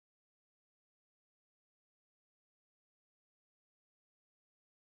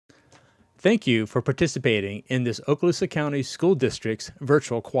Thank you for participating in this Okaloosa County School District's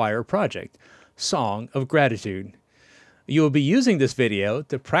virtual choir project, Song of Gratitude. You will be using this video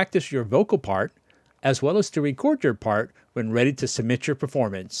to practice your vocal part, as well as to record your part when ready to submit your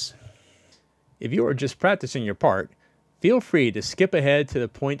performance. If you are just practicing your part, feel free to skip ahead to the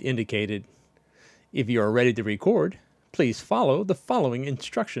point indicated. If you are ready to record, please follow the following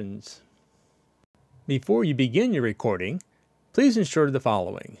instructions. Before you begin your recording, please ensure the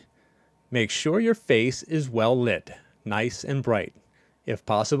following. Make sure your face is well lit, nice and bright. If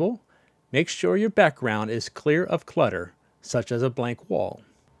possible, make sure your background is clear of clutter, such as a blank wall.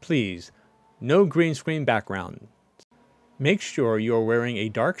 Please, no green screen background. Make sure you are wearing a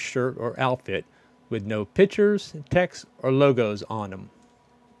dark shirt or outfit with no pictures, text, or logos on them.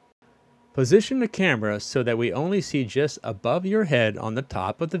 Position the camera so that we only see just above your head on the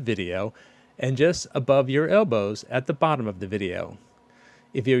top of the video and just above your elbows at the bottom of the video.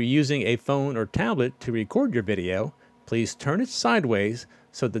 If you're using a phone or tablet to record your video, please turn it sideways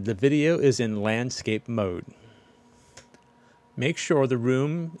so that the video is in landscape mode. Make sure the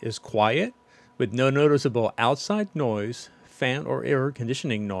room is quiet with no noticeable outside noise, fan or air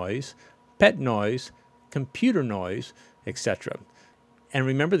conditioning noise, pet noise, computer noise, etc. And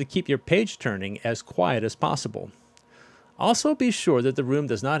remember to keep your page turning as quiet as possible. Also be sure that the room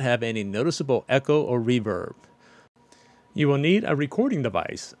does not have any noticeable echo or reverb. You will need a recording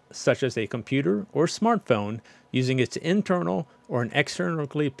device, such as a computer or smartphone, using its internal or an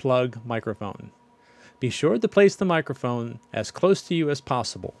externally plugged microphone. Be sure to place the microphone as close to you as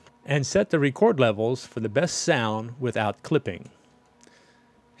possible, and set the record levels for the best sound without clipping.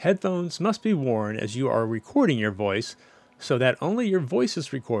 Headphones must be worn as you are recording your voice, so that only your voice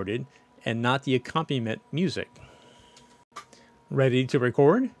is recorded and not the accompaniment music. Ready to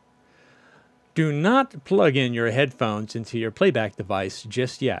record? Do not plug in your headphones into your playback device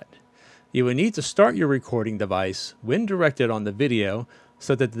just yet. You will need to start your recording device when directed on the video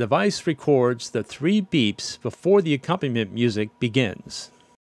so that the device records the 3 beeps before the accompaniment music begins.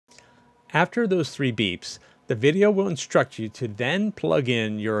 After those 3 beeps, the video will instruct you to then plug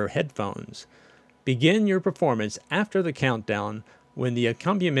in your headphones. Begin your performance after the countdown when the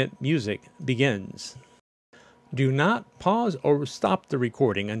accompaniment music begins. Do not pause or stop the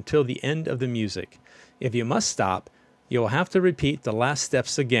recording until the end of the music. If you must stop, you will have to repeat the last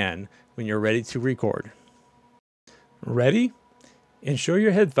steps again when you're ready to record. Ready? Ensure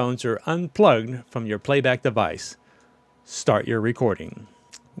your headphones are unplugged from your playback device. Start your recording.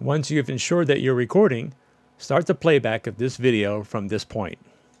 Once you have ensured that you're recording, start the playback of this video from this point.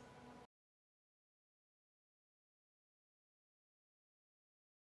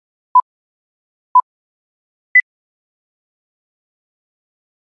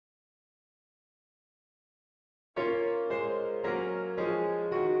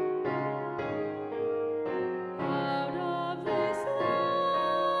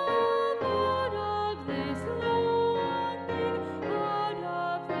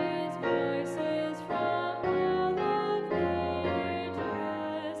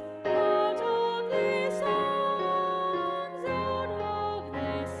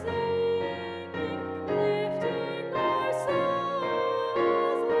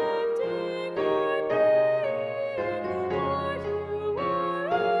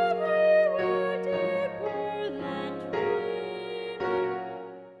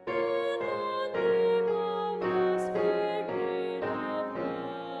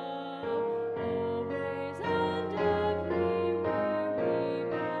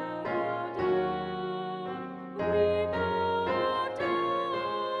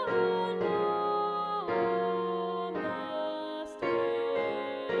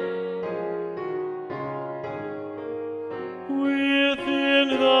 Within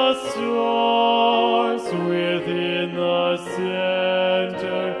the source, within the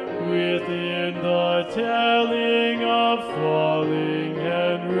center, within the telling of falling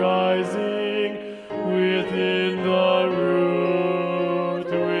and rising, within the root,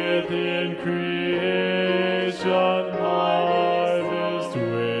 within creation, harvest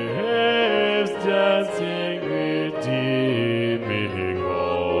waves dancing, redeeming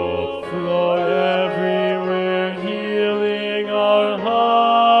hope, flow everywhere, healing our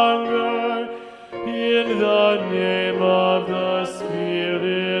hunger, in the name of the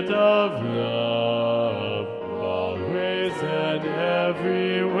Spirit of love, always and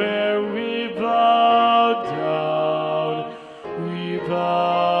everywhere we bow down, we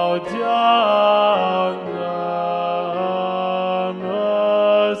bow down,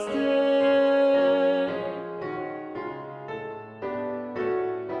 namaste.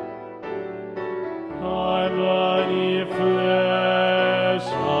 Harmony flesh,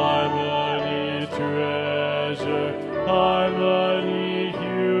 harmony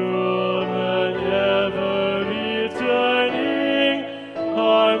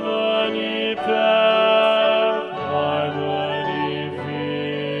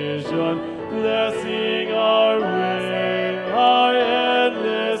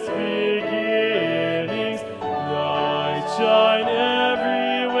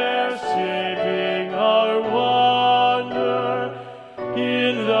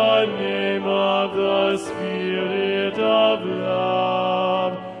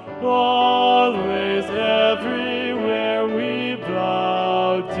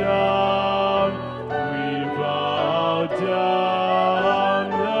down, we bow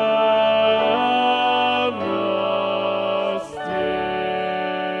down, namaste.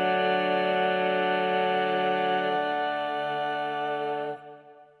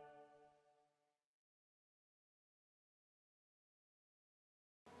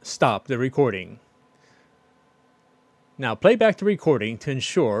 Stop the recording. Now play back the recording to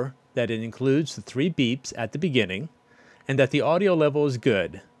ensure that it includes the 3 beeps at the beginning and that the audio level is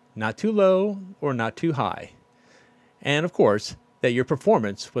good, not too low or not too high. And of course, that your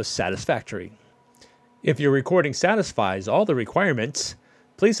performance was satisfactory. If your recording satisfies all the requirements,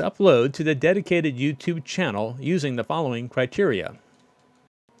 please upload to the dedicated YouTube channel using the following criteria.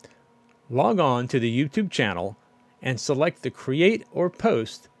 Log on to the YouTube channel and select the Create or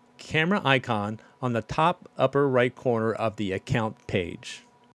Post camera icon on the top upper right corner of the account page.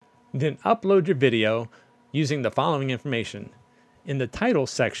 Then upload your video using the following information. In the title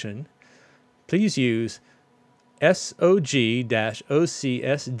section, please use SOG-OCSD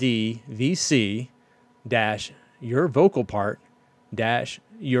VC-your vocal part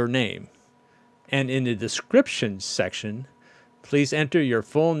 -your name. And in the description section, please enter your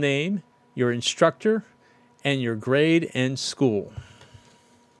full name, your instructor, and your grade and school.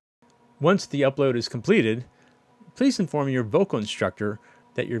 Once the upload is completed, please inform your vocal instructor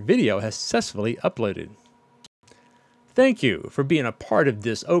that your video has successfully uploaded. Thank you for being a part of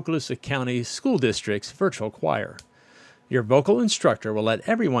this Okaloosa County School District's virtual choir. Your vocal instructor will let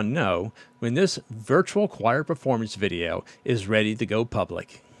everyone know when this virtual choir performance video is ready to go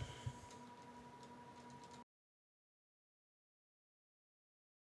public.